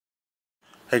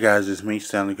Hey guys, it's me,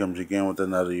 Stanley, comes again with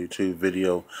another YouTube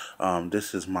video.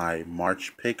 This is my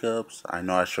March pickups. I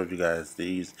know I showed you guys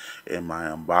these in my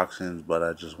unboxings, but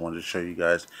I just wanted to show you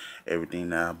guys everything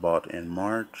that I bought in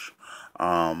March.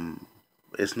 Um,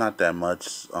 it's not that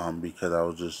much because I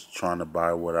was just trying to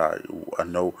buy what I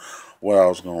know what I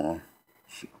was going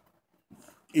to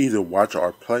either watch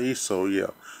or play. So yeah,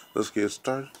 let's get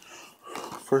started.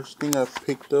 First thing I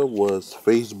picked up was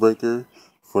Facebreaker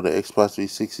for the Xbox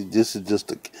 360. This is just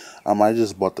I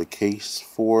just bought the case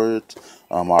for it.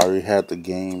 I already had the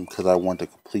game because I wanted to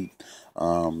complete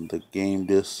the game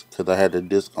disc because I had the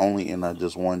disc only and I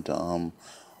just wanted to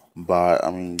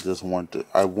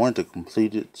I wanted to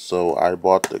complete it, so I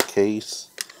bought the case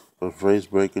for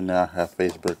Facebreaker. Now I have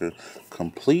Facebreaker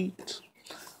complete.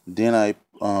 Then I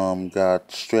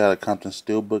got Straight Outta Compton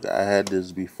Steelbook. I had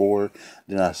this before.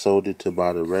 Then I sold it to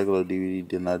buy the regular DVD.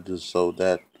 Then I just sold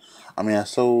that. I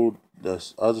sold the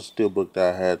other Steelbook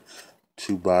that I had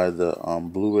to buy the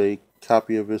Blu-ray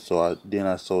copy of it. So I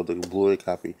sold the Blu-ray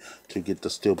copy to get the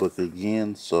Steelbook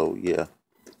again. So yeah.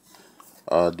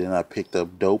 Then I picked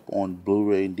up Dope on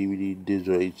Blu-ray and DVD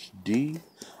Digital HD.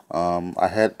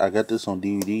 I got this on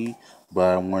DVD, but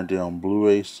I wanted it on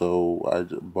Blu-ray, so I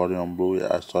bought it on Blu-ray.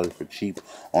 I started for cheap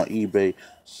on eBay.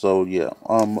 So yeah,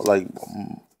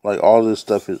 like all this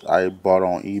stuff is I bought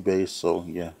on eBay. So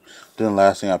yeah. Then the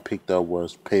last thing I picked up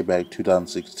was Payback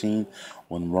 2016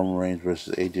 when Roman Reigns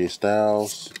versus AJ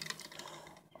Styles.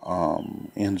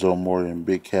 Enzo Amore and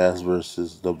Big Cass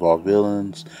versus the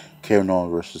Vaudevillains. Kevin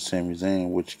Owens versus Sami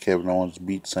Zayn, which Kevin Owens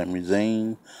beat Sami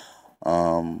Zayn.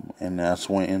 And that's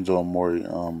when Enzo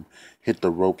Amore hit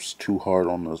the ropes too hard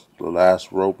on the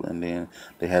last rope, and then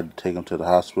they had to take him to the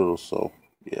hospital. So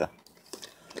yeah.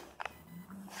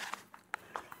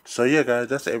 So yeah, guys,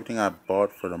 that's everything I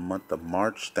bought for the month of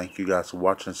March. Thank you guys for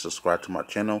watching. Subscribe to my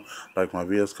channel, like my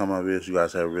videos, comment my videos. You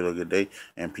guys have a really good day,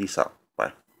 and peace out.